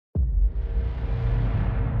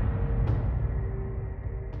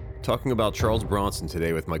Talking about Charles Bronson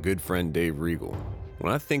today with my good friend Dave Regal.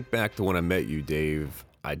 When I think back to when I met you, Dave,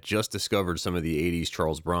 I just discovered some of the 80s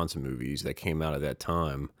Charles Bronson movies that came out at that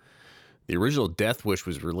time. The original Death Wish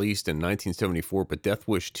was released in 1974, but Death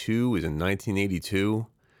Wish 2 was in 1982.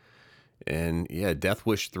 And yeah, Death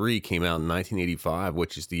Wish 3 came out in 1985,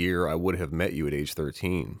 which is the year I would have met you at age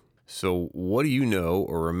 13. So what do you know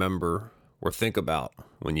or remember or think about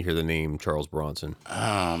when you hear the name Charles Bronson?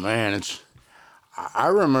 Oh, man, I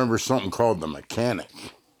remember something called The Mechanic,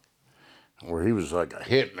 where he was like a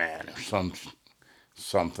hitman or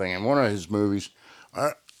something. In one of his movies,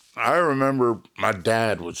 I remember my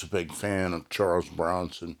dad was a big fan of Charles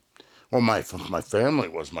Bronson. Well, my family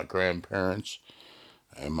was, my grandparents,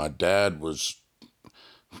 and my dad was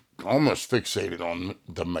almost fixated on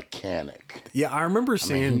The Mechanic. Yeah, I remember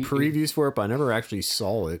seeing previews for it, but I never actually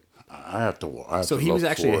saw it. I have to So he was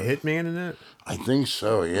actually a hitman in that? I think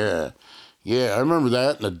so, yeah. Yeah, I remember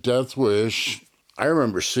that and the Death Wish. I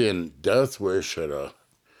remember seeing Death Wish at a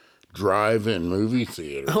drive-in movie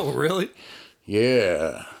theater. Oh, really?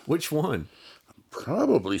 Yeah. Which one?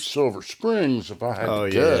 Probably Silver Springs, if I had to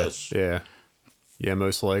guess. Yeah. Yeah,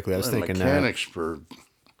 most likely. I was thinking Mechanicsburg.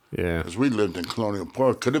 Yeah. Because we lived in Colonial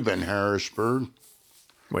Park. Could have been Harrisburg.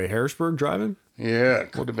 Wait, Harrisburg driving? Yeah,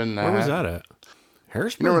 could have been that. Where was that at?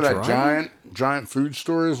 Harrisburg. You know where that giant food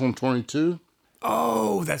store is on 22?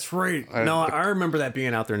 Oh, that's right. No, I remember that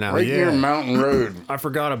being out there now. Right near Mountain Road. I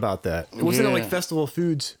forgot about that. Wasn't it like Festival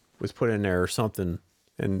Foods was put in there or something,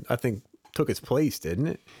 and I think took its place, didn't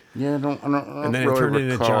it? Yeah, I don't and then really it turned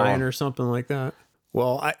into recall. Giant or something like that.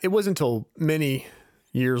 Well, it wasn't until many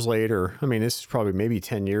years later, I mean, this is probably maybe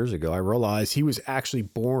 10 years ago, I realized he was actually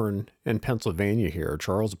born in Pennsylvania here.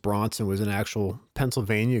 Charles Bronson was an actual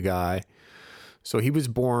Pennsylvania guy. So he was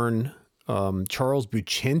born Charles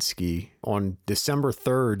Buchinski on December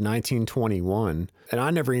 3rd, 1921. And I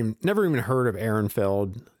never even heard of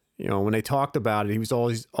Ehrenfeld. You know, when they talked about it, he was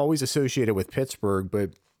always associated with Pittsburgh,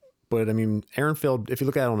 but I mean, Ehrenfeld, if you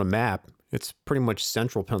look at it on a map, it's pretty much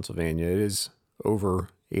central Pennsylvania. It is over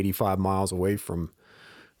 85 miles away from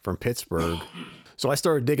Pittsburgh. So I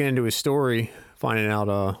started digging into his story, finding out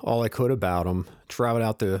all I could about him. Traveled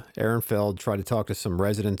out to Ehrenfeld, tried to talk to some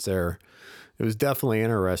residents there. It was definitely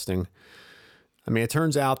interesting. I mean, it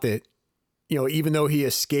turns out that, you know, even though he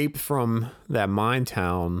escaped from that mine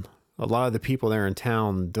town, a lot of the people there in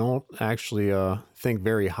town don't actually think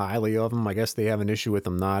very highly of him. I guess they have an issue with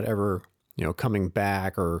him not ever, you know, coming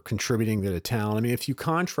back or contributing to the town. I mean, if you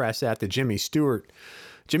contrast that to Jimmy Stewart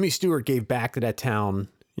gave back to that town.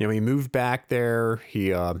 You know, he moved back there.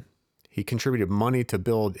 He contributed money to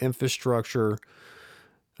build infrastructure.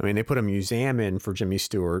 I mean, they put a museum in for Jimmy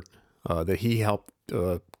Stewart that he helped.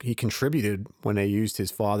 He contributed when they used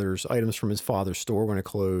his father's items from his father's store when it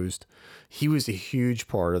closed. He was a huge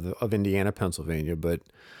part of Indiana, Pennsylvania. But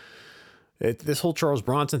this whole Charles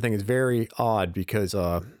Bronson thing is very odd because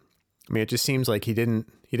I mean, it just seems like he didn't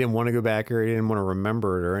want to go back here. He didn't want to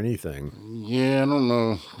remember it or anything. Yeah, I don't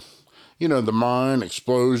know. You know, the mine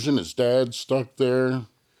explosion, his dad stuck there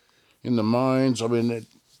in the mines. I mean,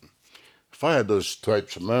 if I had those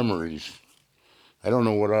types of memories, I don't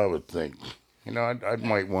know what I would think. You know, I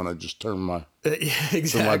might want to just turn my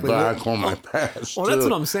back on my past. Well, that's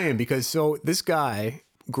what I'm saying, because so this guy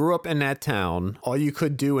grew up in that town. All you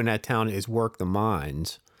could do in that town is work the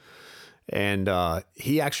mines. And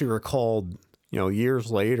he actually recalled, you know,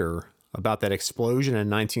 years later about that explosion in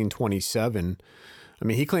 1927. I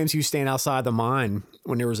mean, he claims he was standing outside the mine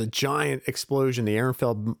when there was a giant explosion, the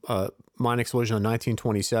Ehrenfeld mine explosion in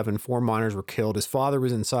 1927. 4 miners were killed. His father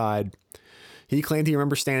was inside. He claimed he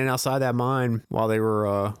remembers standing outside that mine while they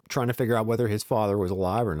were trying to figure out whether his father was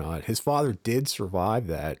alive or not. His father did survive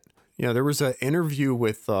that. You know, there was an interview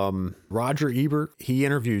with Roger Ebert. He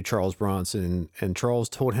interviewed Charles Bronson, and Charles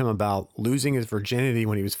told him about losing his virginity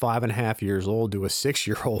when he was 5.5 years old to a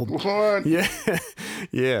 6-year-old. What? Yeah,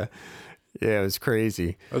 yeah. Yeah, it was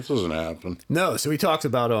crazy. That doesn't happen. No, so he talks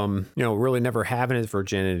about, you know, really never having his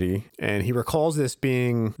virginity. And he recalls this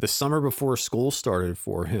being the summer before school started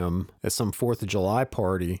for him at some 4th of July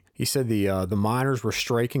party. He said the miners were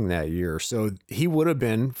striking that year. So he would have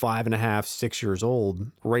been 5.5, 6 years old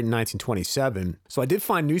right in 1927. So I did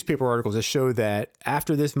find newspaper articles that show that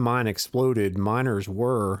after this mine exploded, the miners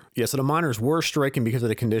were striking because of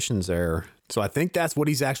the conditions there. So I think that's what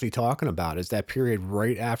he's actually talking about, is that period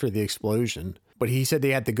right after the explosion. But he said they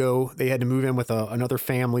had to move in with another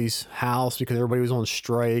family's house because everybody was on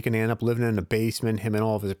strike, and they ended up living in the basement, him and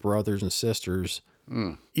all of his brothers and sisters.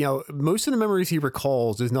 You know, most of the memories he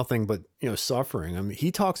recalls is nothing but, you know, suffering. I mean,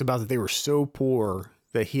 he talks about that they were so poor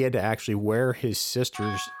that he had to actually wear his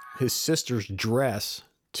sister's dress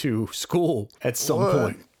to school at some What?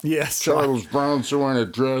 point. Yes. So Charles Bronson wearing a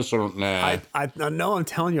dress on. Nah. I know, I'm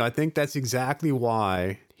telling you, I think that's exactly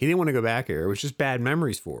why he didn't want to go back here. It was just bad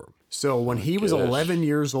memories for him. So when he was guess. 11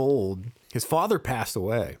 years old, his father passed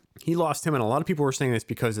away. He lost him, and a lot of people were saying it's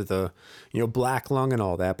because of the, black lung and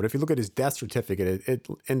all that. But if you look at his death certificate, it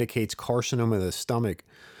indicates carcinoma of the stomach.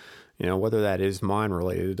 Whether that is mine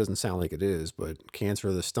related, it doesn't sound like it is, but cancer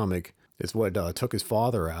of the stomach is what took his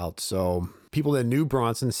father out. So people that knew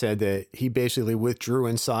Bronson said that he basically withdrew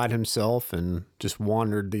inside himself and just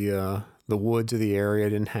wandered the woods of the area,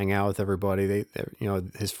 didn't hang out with everybody.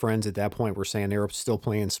 His friends at that point were saying they were still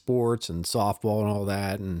playing sports and softball and all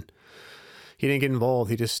that, and he didn't get involved.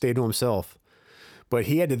 He just stayed to himself. But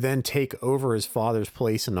he had to then take over his father's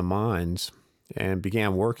place in the mines and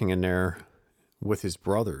began working in there with his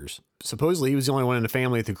brothers. Supposedly, he was the only one in the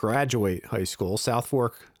family to graduate high school, South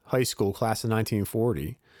Fork High School, class of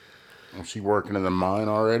 1940. Was he working in the mine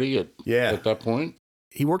already at that point?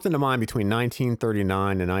 He worked in the mine between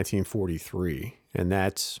 1939 and 1943, and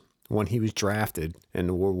that's when he was drafted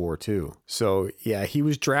into World War II. So, yeah, he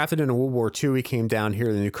was drafted into World War II. He came down here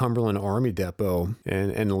to the New Cumberland Army Depot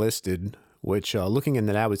and enlisted, which looking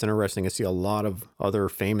into that was interesting. I see a lot of other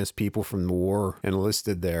famous people from the war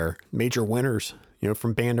enlisted there. Major Winters,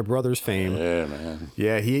 from Band of Brothers fame. Yeah, man.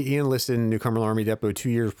 Yeah, he enlisted in New Cumberland Army Depot 2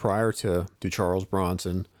 years prior to Charles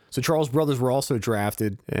Bronson. So Charles' brothers were also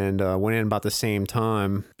drafted and went in about the same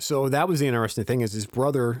time. So that was the interesting thing, is his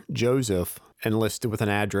brother Joseph enlisted with an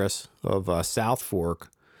address of South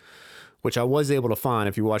Fork, which I was able to find.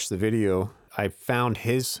 If you watch the video, I found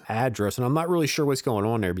his address, and I'm not really sure what's going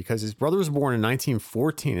on there because his brother was born in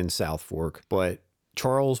 1914 in South Fork, but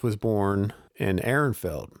Charles was born in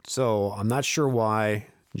Ehrenfeld. So I'm not sure why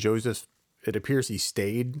Joseph, it appears he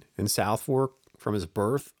stayed in South Fork from his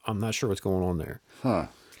birth. I'm not sure what's going on there. Huh.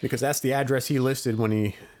 Because that's the address he listed when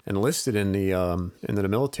he enlisted in the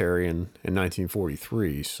military in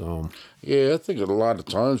 1943. So Yeah, I think a lot of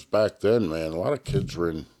times back then, man, a lot of kids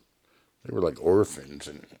they were like orphans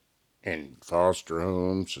and foster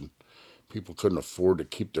homes, and people couldn't afford to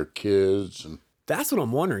keep their kids. And that's what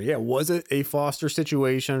I'm wondering. Yeah, was it a foster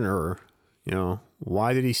situation, or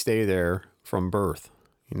why did he stay there from birth?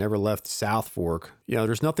 He never left South Fork.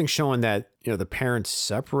 There's nothing showing that, the parents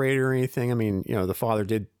separated or anything. I mean, the father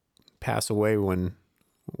did pass away when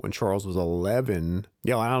Charles was 11.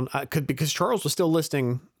 Because Charles was still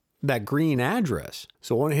listing that green address.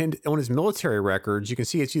 So on his military records, you can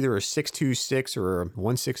see it's either a 626 or a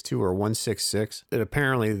 162 or 166. And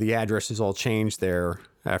apparently the addresses all changed there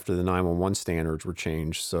after the 911 standards were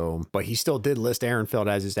changed. So, but he still did list Ehrenfeld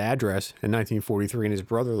as his address in 1943, and his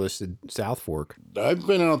brother listed South Fork. I've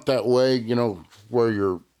been out that way,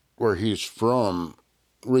 where he's from,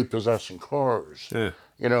 repossessing cars. Yeah.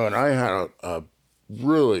 And I had a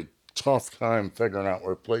really tough time figuring out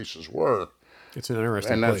where places were. It's an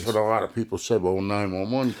interesting And that's place. what a lot of people said. Well,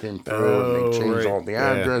 911 came through and they changed all the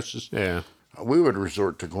addresses. Yeah. We would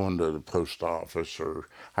resort to going to the post office, or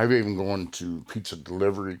I've even gone to pizza shops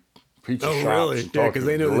really? and Yeah, talk 'cause to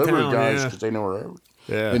they know the delivery town, guys yeah. because they know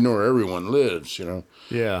Yeah. they know where everyone lives,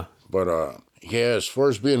 Yeah. But as far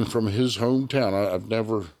as being from his hometown, I've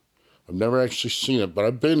never actually seen it, but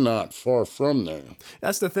I've been not far from there.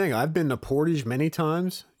 That's the thing. I've been to Portage many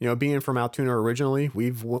times. Being from Altoona originally,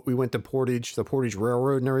 we went to Portage, the Portage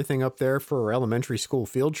Railroad and everything up there for elementary school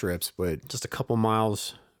field trips. But just a couple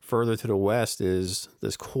miles further to the west is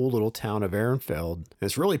this cool little town of Ehrenfeld.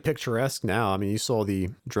 It's really picturesque now. I mean, you saw the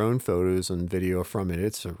drone photos and video from it.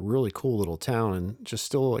 It's a really cool little town and just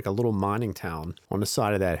still like a little mining town on the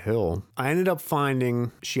side of that hill. I ended up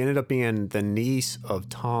finding, she ended up being the niece of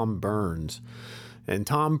Tom Burns. And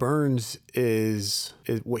Tom Burns is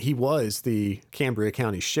what he was, the Cambria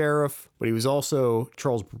County Sheriff, but he was also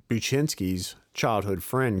Charles Buchinski's childhood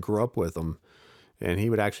friend, grew up with him. And he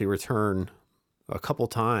would actually return a couple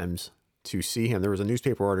times to see him. There was a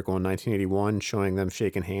newspaper article in 1981 showing them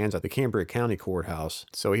shaking hands at the Cambria County Courthouse.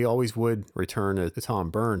 So he always would return to Tom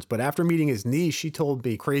Burns. But after meeting his niece, she told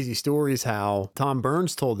me crazy stories how Tom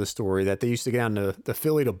Burns told the story that they used to get on the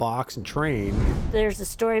Philly to box and train. There's a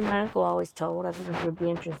story my uncle always told. I think it would be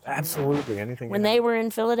interesting. Absolutely. Anything. When they were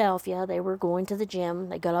in Philadelphia, they were going to the gym.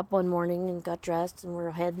 They got up one morning and got dressed and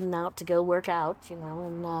were heading out to go work out,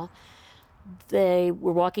 and they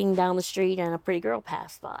were walking down the street and a pretty girl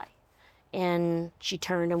passed by. And she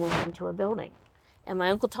turned and went into a building. And my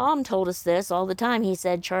Uncle Tom told us this all the time. He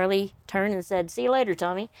said, Charlie turned and said, "See you later,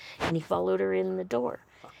 Tommy." And he followed her in the door.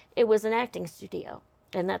 It was an acting studio.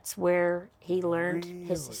 And that's where he learned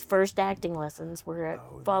his first acting lessons were at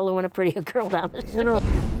following a pretty girl down the street. You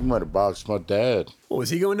might have boxed my dad. Well, was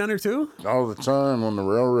he going down there too? All the time on the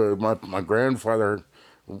railroad. My grandfather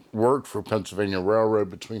worked for Pennsylvania Railroad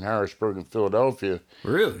between Harrisburg and Philadelphia.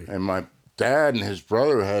 Really? And my dad and his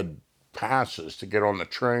brother had passes to get on the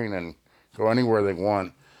train and go anywhere they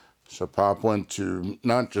want. So Pop went to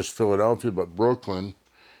not just Philadelphia, but Brooklyn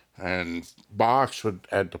and boxed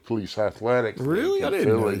at the police athletic. Really? I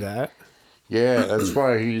didn't know that. Yeah, that's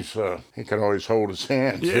why he can always hold his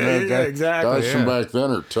hands. Yeah, exactly. Guys from back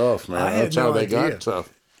then are tough, man. That's how they got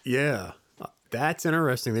tough. Yeah. That's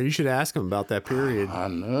interesting. You should ask him about that period. I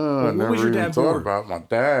know. I When was never your even dad thought born? about my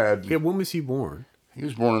dad. Yeah, when was he born? He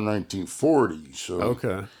was born in 1940, so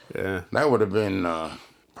Okay. Yeah. that would have been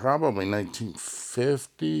probably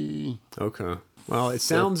 1950. Okay. Well, it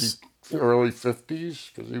sounds... early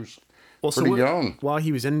 50s, because he was Well, pretty young. While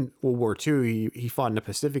he was in World War II, he fought in the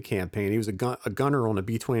Pacific campaign. He was a gunner on a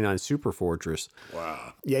B-29 Superfortress.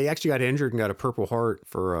 Wow. Yeah, he actually got injured and got a Purple Heart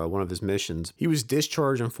for one of his missions. He was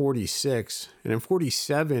discharged in 46, and in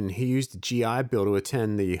 47, he used the GI Bill to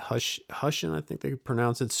attend the Hushin, I think they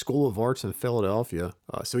pronounce it, School of Arts in Philadelphia.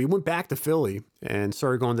 So he went back to Philly and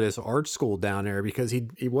started going to this art school down there because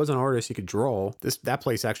he was an artist. He could draw. That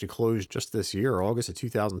place actually closed just this year, August of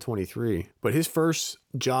 2023. But his first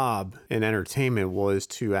job in entertainment was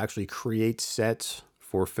to actually create sets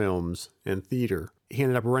for films and theater. He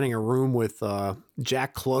ended up renting a room with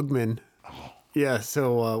Jack Klugman. Yeah,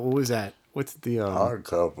 so what was that? What's the... Odd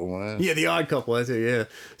Couple, man. Yeah, The Odd Couple, that's it, yeah.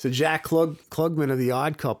 So Jack Klugman of The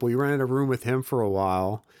Odd Couple, he rented a room with him for a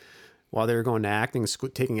while they were going to acting school,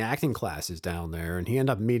 taking acting classes down there. And he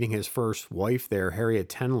ended up meeting his first wife there, Harriet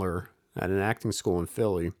Tendler, at an acting school in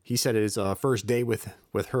Philly. He said his first date with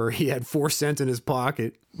her, he had 4 cents in his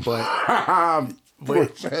pocket, but...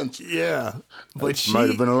 4 cents. Yeah. But she might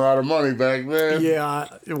have been a lot of money back then. Yeah.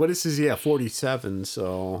 What is his? Yeah, 47.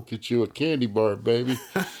 So get you a candy bar, baby.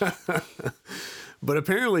 But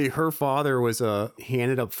apparently her father was he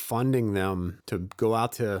ended up funding them to go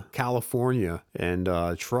out to California and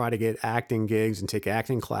try to get acting gigs and take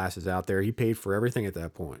acting classes out there. He paid for everything at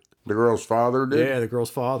that point. The girl's father did? Yeah, the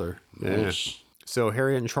girl's father. Nice. Yeah. So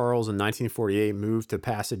Harriet and Charles in 1948 moved to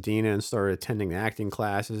Pasadena and started attending acting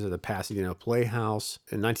classes at the Pasadena Playhouse.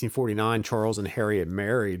 In 1949, Charles and Harriet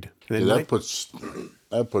married. And then that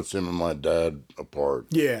puts him and my dad apart.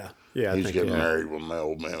 Yeah. Yeah, He's getting married when my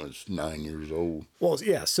old man was 9 years old. Well,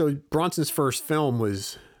 yeah. So Bronson's first film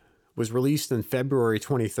was released in February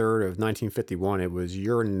 23rd of 1951. It was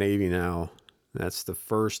You're in the Navy Now. That's the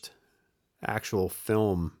first actual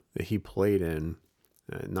film that he played in.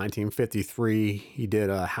 In 1953, he did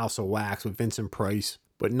House of Wax with Vincent Price.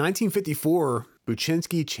 But in 1954,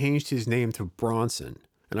 Buczynski changed his name to Bronson.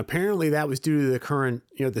 And apparently that was due to the current,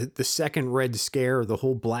 the second Red Scare, the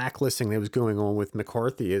whole blacklisting that was going on with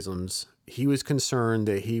McCarthyisms. He was concerned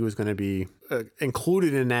that he was going to be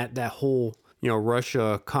included in that whole,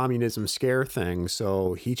 Russia communism scare thing.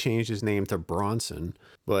 So he changed his name to Bronson.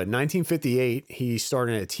 But in 1958, he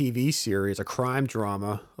started a TV series, a crime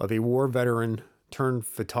drama of a war veteran turned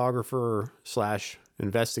photographer /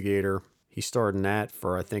 investigator. He starred in that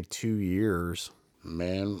for, I think, 2 years.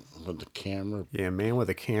 Man with the Camera? Yeah, Man with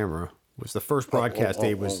a Camera. Was the first broadcast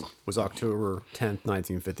date was October 10th,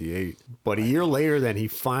 1958. But a year later, then he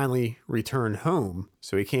finally returned home.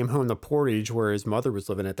 So he came home to Portage, where his mother was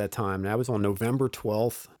living at that time. And that was on November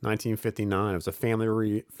 12th, 1959. It was a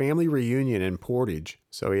family reunion in Portage.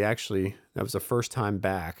 So that was the first time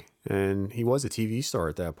back. And he was a TV star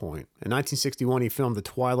at that point. In 1961, he filmed The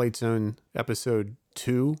Twilight Zone episode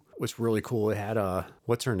 2. It was really cool. It had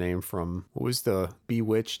what's her name from, what was the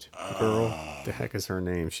Bewitched girl? The heck is her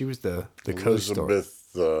name? She was the co-star.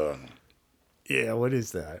 Elizabeth. Yeah, what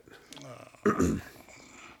is that? Let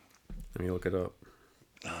me look it up.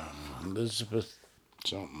 Elizabeth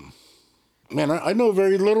something. Man, I know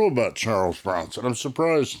very little about Charles Bronson. I'm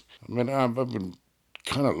surprised. I mean, I've been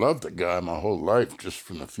kind of loved the guy my whole life, just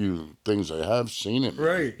from the few things I have seen him.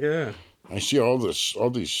 Right, yeah. I see all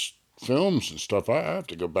these films and stuff. I have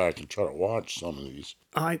to go back and try to watch some of these.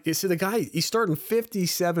 So the guy, he started in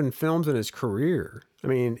 57 films in his career. I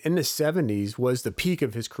mean, in the 70s was the peak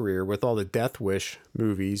of his career with all the Death Wish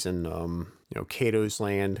movies, and Cato's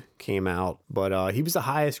Land came out. But he was the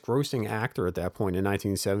highest grossing actor at that point in the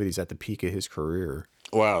 1970s at the peak of his career.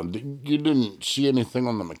 Wow, you didn't see anything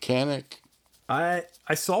on The Mechanic? I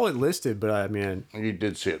saw it listed, but I mean... You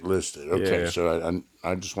did see it listed. Okay, yeah. So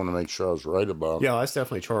I just want to make sure I was right about it. Yeah, that's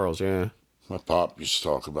definitely Charles, yeah. My pop used to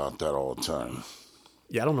talk about that all the time.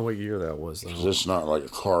 Yeah, I don't know what year that was, though. 'Cause it's not like a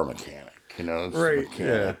car mechanic. You know, it's Right, a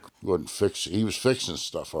mechanic. Wasn't fixing. He was fixing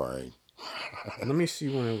stuff, all right, Let me see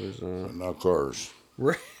when it was. but not cars.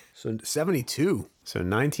 Right. So 72. So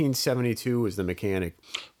 1972 was the mechanic.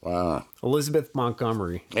 Wow. Elizabeth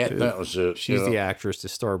Montgomery. That was it. She's the actress that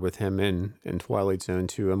starred with him in Twilight Zone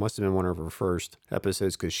 2. It must have been one of her first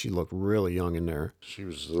episodes because she looked really young in there. She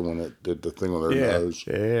was the one that did the thing with her nose.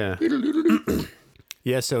 Yeah.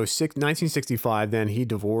 Yeah, so 1965, then he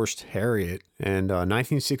divorced Harriet. And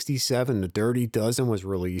 1967, The Dirty Dozen was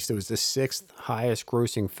released. It was the sixth highest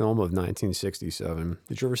grossing film of 1967.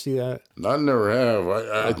 Did you ever see that? I never have.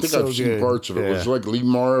 I think so I've seen good. parts of it. Yeah. Was like Lee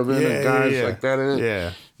Marvin and guys like that in it?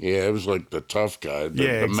 Yeah. Yeah, it was like the tough guy,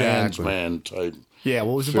 the man's man type. Yeah,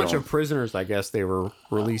 well, it was a bunch film. of prisoners, I guess, they were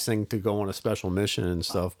releasing to go on a special mission and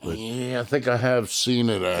stuff. But Yeah, I think I have seen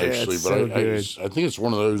it actually, it's but so I good. think it's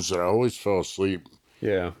one of those that I always fell asleep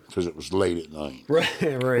yeah. because it was late at night. Right,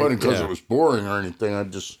 right. Wasn't because yeah. it was boring or anything. I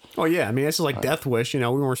just Oh, yeah. I mean, this is like Death Wish. You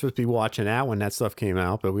know, we weren't supposed to be watching that when that stuff came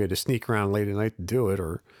out, but we had to sneak around late at night to do it,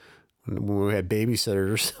 or when we had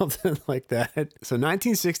babysitters or something like that. So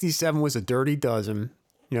 1967 was A Dirty Dozen,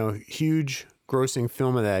 you know, huge grossing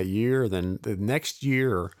film of that year. Then the next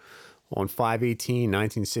year, on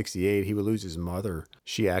 5/18/1968, he would lose his mother.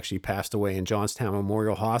 She actually passed away in Johnstown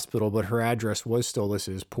Memorial Hospital, but her address was still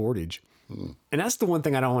listed as Portage. And that's the one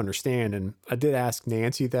thing I don't understand. And I did ask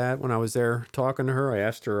Nancy that when I was there talking to her. I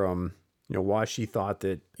asked her, you know, why she thought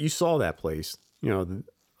that you saw that place. You know,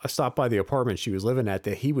 I stopped by the apartment she was living at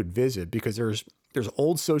that he would visit because there's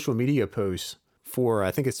old social media posts for,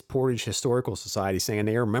 I think it's Portage Historical Society, saying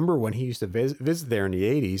they remember when he used to visit there in the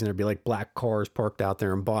 80s, and there'd be like black cars parked out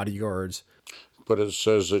there and bodyguards. but it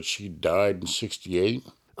says that she died in 68.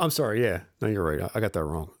 I'm sorry, yeah. No, you're right. I got that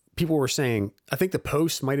wrong. People were saying, I think the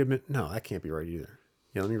post might have been, no, that can't be right either.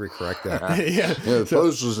 Yeah, let me recorrect that. Yeah, the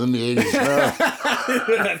post was in the 80s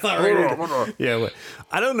now. That's not right. Hold on. Yeah, but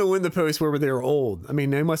I don't know when the posts were, but they were old. I mean,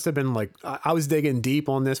 they must have been like, I was digging deep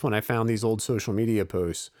on this when I found these old social media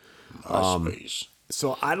posts. MySpace.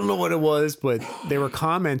 So I don't know what it was, but there were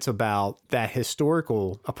comments about that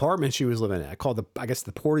historical apartment she was living at, called I guess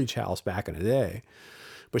the Portage House back in the day.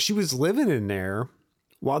 But she was living in there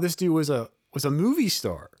while this dude was a movie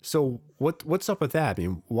star. So what's up with that? I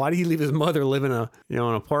mean, why did he leave his mother live in an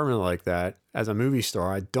apartment like that as a movie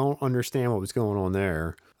star? I don't understand what was going on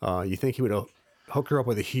there. You think he would have hooked her up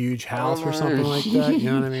with a huge house or something like that? You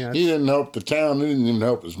know what I mean? He didn't help the town. He didn't even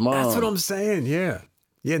help his mom. That's what I'm saying. Yeah.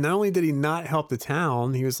 Yeah. Not only did he not help the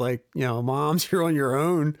town, he was like, you know, moms, you're on your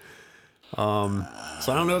own. So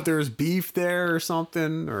I don't know if there was beef there or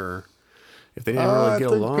something, or if they didn't really get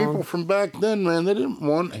I think along. people from back then, man, they didn't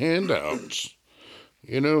want handouts.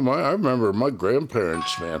 You know, I remember my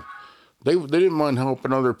grandparents, man. They didn't mind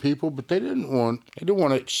helping other people, but they didn't want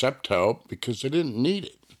to accept help because they didn't need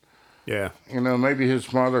it. Yeah. You know, maybe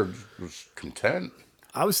his mother was content.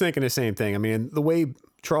 I was thinking the same thing. I mean, the way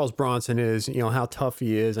Charles Bronson is, you know, how tough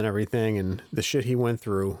he is and everything, and the shit he went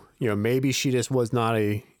through, you know, maybe she just was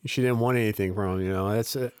she didn't want anything from him, you know.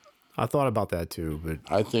 That's it. I thought about that too, but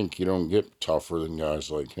I think you don't get tougher than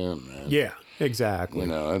guys like him, man. yeah, exactly. You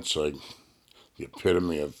know, that's like the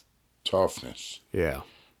epitome of toughness. Yeah.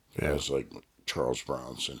 Yeah, it's like Charles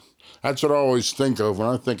Bronson. That's what I always think of when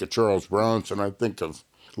I think of Charles Bronson. I think of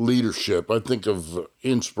leadership. I think of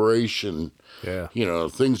inspiration. Yeah. You know,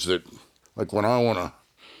 things that, like when I want to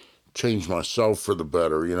change myself for the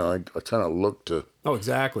better, you know, I kind of look to Oh,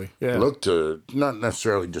 exactly. Yeah. not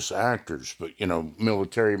necessarily just actors, but, you know,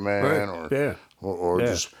 military man Right. or Yeah.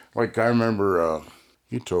 just, like I remember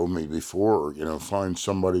you told me before, you know, find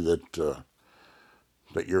somebody that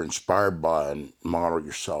you're inspired by and model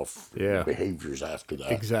yourself behaviors after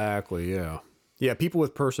that. Exactly. Yeah. Yeah. People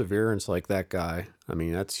with perseverance like that guy. I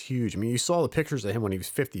mean, that's huge. I mean, you saw the pictures of him when he was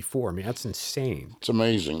 54. I mean, that's insane. It's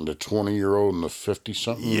amazing. The 20-year-old and the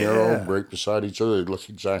 50-something-year-old right beside each other, they look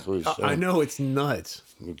exactly the same. I know, it's nuts.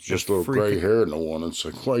 With just a little gray hair in the one. It's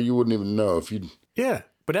like, well, you wouldn't even know if you'd... Yeah.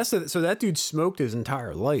 But so that dude smoked his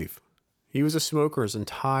entire life. He was a smoker his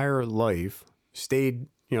entire life, stayed,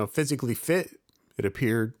 you know, physically fit, it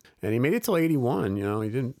appeared, and he made it till 81. You know, he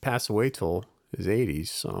didn't pass away till his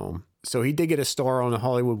 80s. So he did get a star on the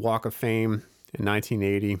Hollywood Walk of Fame in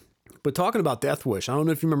 1980. But talking about Death Wish, I don't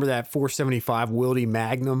know if you remember that 475 Wildy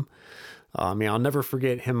Magnum. I mean, I'll never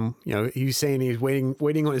forget him. You know, he was saying he was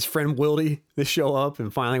waiting on his friend Wildy to show up,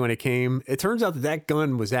 and finally when it came, it turns out that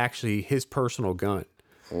gun was actually his personal gun.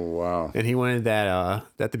 Oh, wow. And he wanted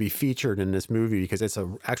that to be featured in this movie because it's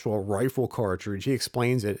an actual rifle cartridge. He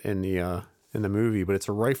explains it in the movie, but it's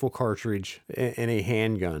a rifle cartridge and a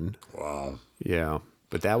handgun. Wow. Yeah.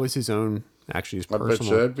 But that was his own actually his I bet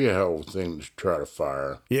personal. you that'd be a hell of a thing to try to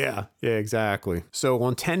fire. Yeah, exactly. So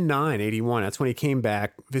on 10/9/81, that's when he came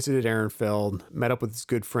back, visited Ehrenfeld, met up with his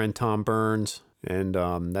good friend Tom Burns, and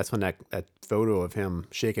that's when that photo of him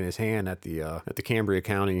shaking his hand at the Cambria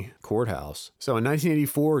County courthouse. So in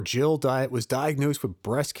 1984, Jill was diagnosed with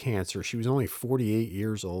breast cancer. She was only 48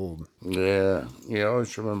 years old. Yeah, I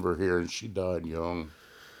always remember hearing she died young.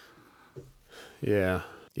 Yeah,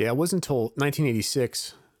 it wasn't until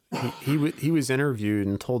 1986. He was interviewed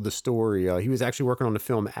and told the story. He was actually working on the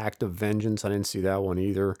film Act of Vengeance. I didn't see that one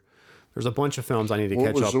either. There's a bunch of films I need to What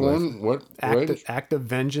catch was up the with. one? What? Act of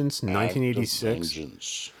Vengeance, 1986.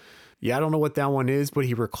 Vengeance. Yeah, I don't know what that one is, but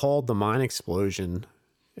he recalled the mine explosion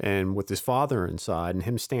and with his father inside and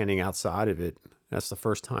him standing outside of it. That's the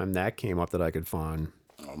first time that came up that I could find.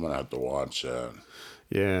 I'm gonna have to watch that.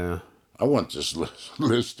 Yeah. I want this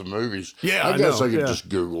list of movies. Yeah, I guess know, I could yeah. just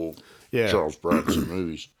Google Yeah. Charles Bronson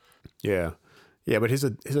movies. Yeah. Yeah, but his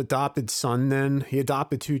adopted son then, he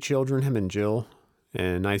adopted 2 children, him and Jill.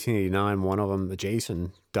 In 1989, one of them,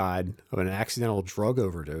 Jason, died of an accidental drug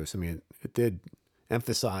overdose. I mean, it did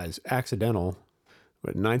emphasize accidental.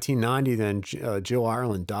 But in 1990, then Jill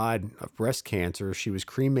Ireland died of breast cancer. She was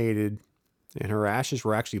cremated, and her ashes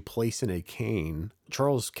were actually placed in a cane.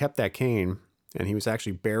 Charles kept that cane, and he was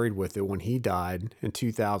actually buried with it when he died in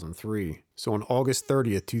 2003. So on August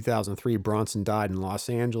 30th, 2003, Bronson died in Los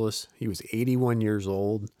Angeles. He was 81 years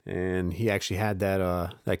old, and he actually had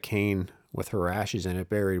that cane with her ashes in it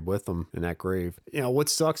buried with him in that grave. You know, what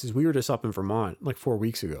sucks is we were just up in Vermont like 4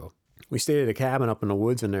 weeks ago. We stayed at a cabin up in the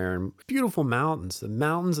woods in there, and beautiful mountains. The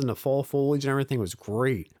mountains and the fall foliage and everything was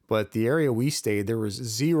great. But the area we stayed, there was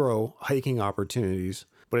 0 hiking opportunities.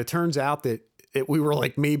 But it turns out that we were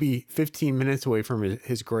like maybe 15 minutes away from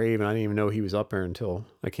his grave, and I didn't even know he was up there until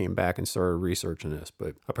I came back and started researching this.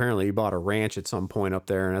 But apparently he bought a ranch at some point up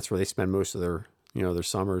there, and that's where they spend most of their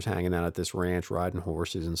summers hanging out at this ranch, riding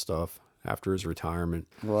horses and stuff after his retirement.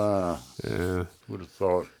 Wow. Yeah. Would have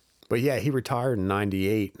thought. But yeah, he retired in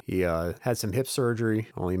 98. He had some hip surgery,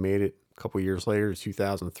 only made it a couple years later,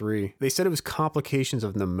 2003. They said it was complications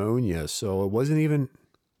of pneumonia, so it wasn't even,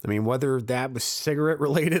 I mean, whether that was cigarette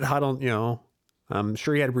related, I don't, I'm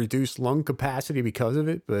sure he had reduced lung capacity because of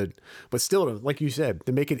it, but still, like you said,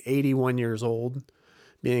 to make it 81 years old,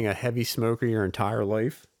 being a heavy smoker your entire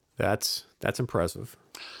life, that's impressive.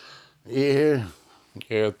 Yeah,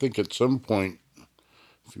 I think at some point,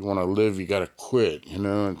 if you want to live, you got to quit.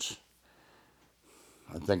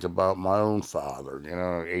 I think about my own father.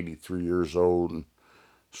 83 years old and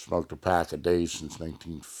smoked a pack a day since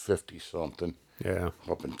 1950 something. Yeah.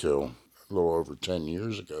 Up until a little over 10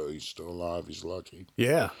 years ago, he's still alive. He's lucky.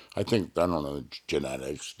 Yeah. I think, I don't know,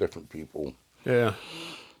 genetics, different people. Yeah.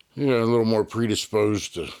 A little more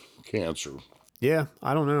predisposed to cancer. Yeah,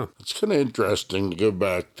 I don't know. It's kind of interesting to go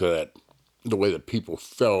back to that, the way that people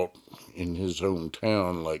felt in his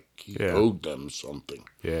hometown, like he owed them something.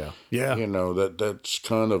 Yeah. Yeah. That's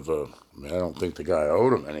kind of I don't think the guy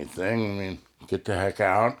owed him anything. I mean, get the heck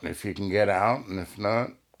out if you can get out, and if not,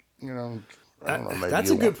 I don't know. Maybe that's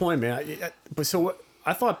a good point, man. But so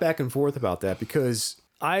I thought back and forth about that because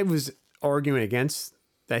I was arguing against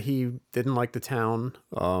that he didn't like the town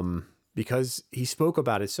because he spoke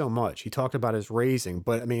about it so much. He talked about his raising.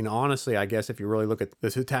 But I mean, honestly, I guess if you really look at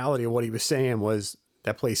the totality of what he was saying was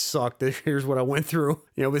that place sucked. Here's what I went through.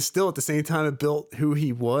 But still at the same time, it built who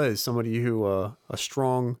he was, somebody who, a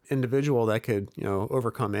strong individual that could,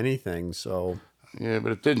 overcome anything. So. Yeah,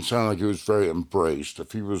 but it didn't sound like he was very embraced.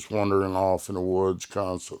 If he was wandering off in the woods,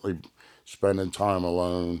 constantly spending time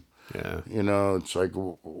alone. Yeah. It's like,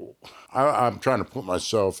 I'm trying to put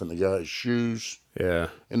myself in the guy's shoes. Yeah.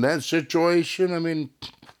 In that situation, I mean,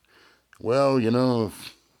 well,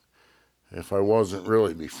 if I wasn't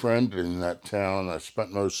really befriended in that town, I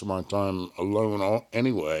spent most of my time alone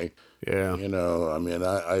anyway. Yeah. I mean,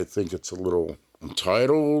 I think it's a little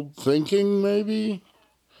entitled thinking, maybe,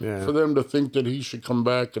 for them to think that he should come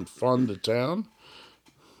back and fund the town.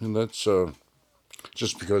 And that's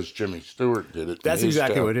just because Jimmy Stewart did it. That's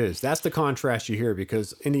exactly what it is. That's the contrast you hear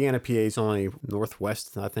because Indiana, PA is only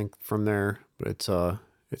northwest, I think, from there. But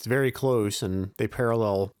it's very close, and they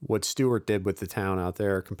parallel what Stewart did with the town out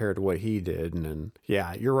there compared to what he did. And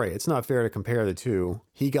yeah, you're right. It's not fair to compare the two.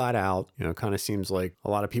 He got out, kind of seems like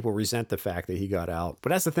a lot of people resent the fact that he got out.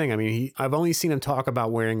 But that's the thing. I mean, I've only seen him talk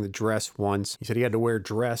about wearing the dress once. He said he had to wear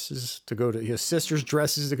dresses to go to his sister's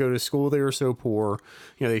dresses to go to school. They were so poor.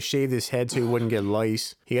 They shaved his head so he wouldn't get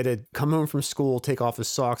lice. He had to come home from school, take off his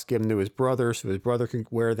socks, give them to his brother so his brother could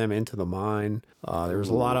wear them into the mine. There was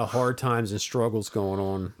a lot of hard times and struggles going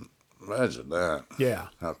on. Imagine that. Yeah.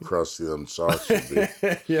 How crusty them socks would be.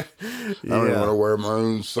 Yeah. I don't even want to wear my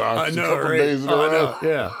own socks I know, a couple right? days in a Oh, I row. know.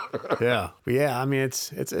 Yeah. Yeah. But yeah, I mean,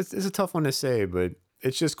 it's a tough one to say, but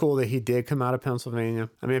it's just cool that he did come out of Pennsylvania.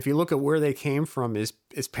 I mean, if you look at where they came from, his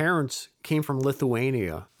parents came from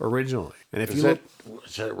Lithuania originally. And if Is you that, look,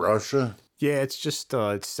 is that Russia? yeah, it's just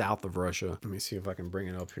it's south of Russia. Let me see if I can bring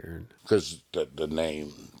it up here. Because the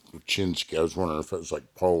name Chinsky, I was wondering if it was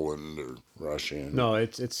like Poland or Russian. No,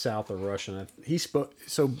 it's south of Russia. He spoke.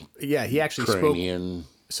 So yeah, he actually spoke. Ukrainian.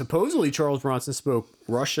 Supposedly, Charles Bronson spoke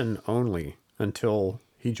Russian only until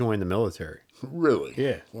he joined the military. Really?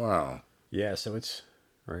 Yeah. Wow. Yeah, so it's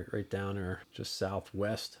right down there, just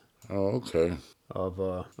southwest Oh, okay. of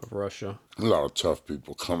Russia. A lot of tough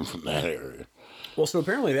people come from that area. Well, so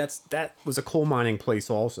apparently that was a coal mining place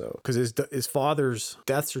also, because his father's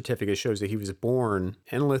death certificate shows that he was born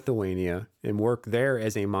in Lithuania and worked there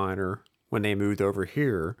as a miner when they moved over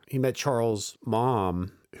here. He met Charles'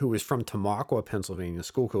 mom, who was from Tamaqua, Pennsylvania,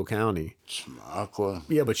 Schuylkill County. Tamaqua.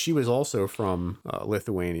 Yeah, but she was also from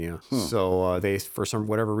Lithuania. So they, for some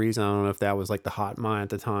whatever reason, I don't know if that was like the hot mine at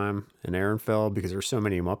the time in Ehrenfeld, because there's so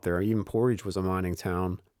many of them up there. Even Portage was a mining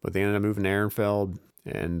town, but they ended up moving to Ehrenfeld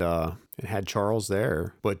and had Charles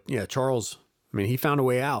there. But yeah, Charles, I mean, he found a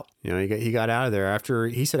way out. You know, he got out of there after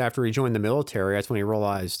he joined the military. That's when he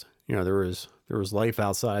realized, you know, there was life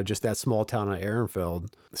outside of just that small town of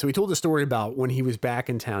Ehrenfeld. So he told a story about when he was back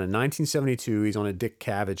in town in 1972. He's on a Dick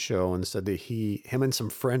Cavett show and said that him and some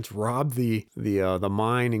friends robbed the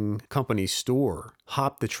mining company's store,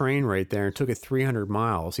 hopped the train right there and took it 300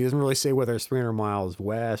 miles. He doesn't really say whether it's 300 miles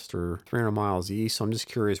west or 300 miles east. So I'm just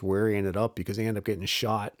curious where he ended up, because he ended up getting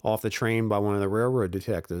shot off the train by one of the railroad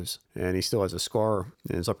detectives. And he still has a scar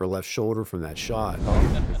in his upper left shoulder from that shot.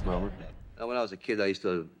 When I was a kid, I used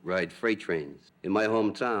to ride freight trains. In my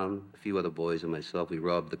hometown, a few other boys and myself, we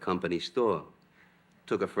robbed the company store.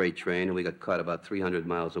 Took a freight train, and we got caught about 300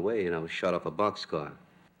 miles away, and I was shot off a boxcar.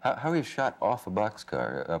 How are you shot off a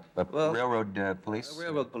boxcar? Well, Railroad police? A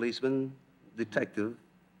railroad policeman, detective.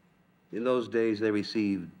 In those days, they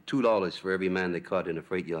received $2 for every man they caught in the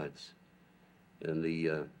freight yards. And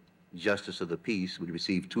the justice of the peace would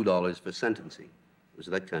receive $2 for sentencing. It was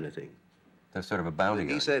that kind of thing. That's sort of a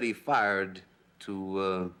bounty. He said he fired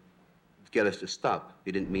to get us to stop.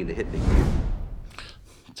 He didn't mean to hit me.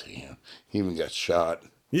 Damn. He even got shot.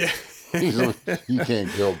 Yeah. You can't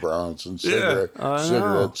kill Bronson.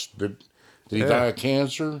 Cigarettes. Did he die of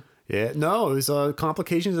cancer? Yeah, no, it was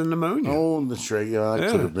complications of pneumonia. Oh, that's right. Yeah,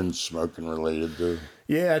 that could have been smoking related to.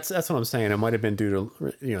 Yeah, that's what I'm saying. It might have been due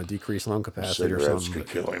to decreased lung capacity or Cigarettes something.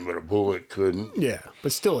 could kill him, but a bullet couldn't. Yeah,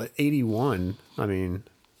 but still at 81, I mean,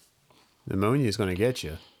 pneumonia is going to get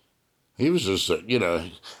you. He was just,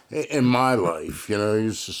 in my life, he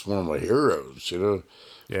was just one of my heroes,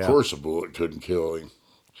 Yeah. Of course a bullet couldn't kill him.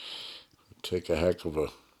 It'd take a heck of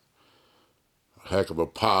a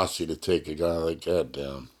posse to take a guy like that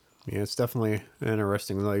down. Yeah, it's definitely an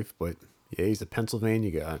interesting life, but yeah, he's a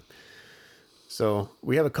Pennsylvania guy. So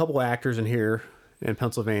we have a couple actors in here in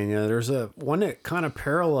Pennsylvania. There's one that kind of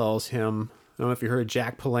parallels him. I don't know if you heard of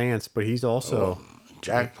Jack Palance, but he's also...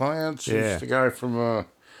 Jack Palance? Yeah. He's the guy from, what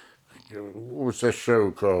was that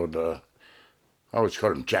show called? I always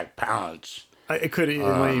called him Jack Palance. It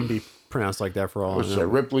might even be pronounced like that for all What's I that, know.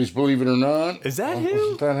 Ripley's Believe It or Not? Is that him?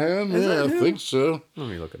 Wasn't that him? Is Yeah, that I him? think so. Let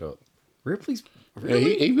me look it up. Ripley's... Yeah,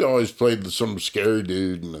 Really? he always played some scary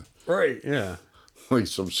dude in the... Right, yeah. Like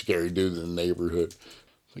some scary dude in the neighborhood.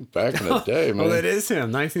 I think back in the day, man. Oh, that is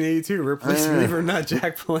him. 1982. Ripley's Believe It or Not,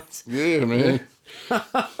 Jack Palance. Yeah, man.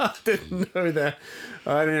 Didn't know that.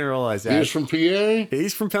 I didn't realize that. He's from PA?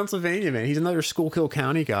 He's from Pennsylvania, man. He's another Schuylkill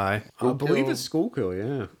County guy. I believe it's Schuylkill,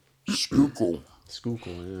 yeah. Schuylkill.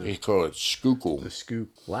 Schuylkill, yeah. They call it Schuylkill. The Scoop.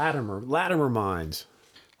 Latimer Mines.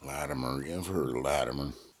 Latimer. You ever heard of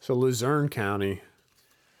Latimer? So Luzerne County,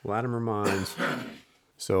 Latimer Mines.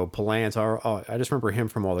 So Palance, I just remember him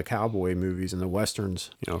from all the cowboy movies and the westerns,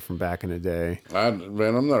 from back in the day. I'm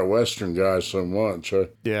not a Western guy so much.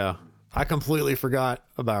 Yeah. I completely forgot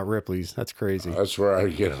about Ripley's. That's crazy. That's where I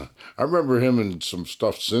remember him in some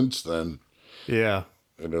stuff since then. Yeah.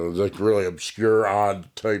 Like really obscure,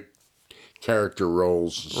 odd type character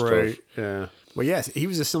roles and stuff. Right. Yeah. Well, yes, he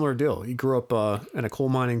was a similar deal. He grew up in a coal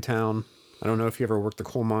mining town. I don't know if you ever worked the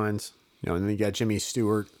coal mines. And then you got Jimmy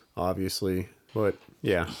Stewart, obviously. But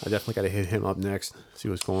yeah, I definitely got to hit him up next. See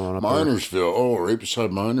what's going on up Minersville. Oh, right beside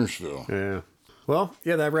Minersville. there. Yeah. Well,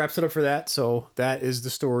 yeah, that wraps it up for that. So that is the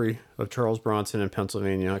story of Charles Bronson in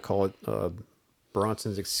Pennsylvania. I call it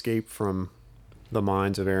Bronson's escape from the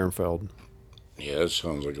mines of Ehrenfeld. Yeah, that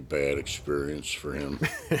sounds like a bad experience for him.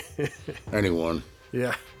 Anyone.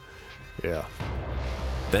 Yeah. Yeah.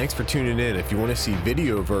 Thanks for tuning in. If you want to see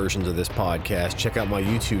video versions of this podcast, check out my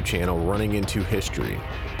YouTube channel, Running Into History.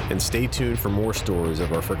 And stay tuned for more stories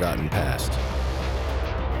of our forgotten past.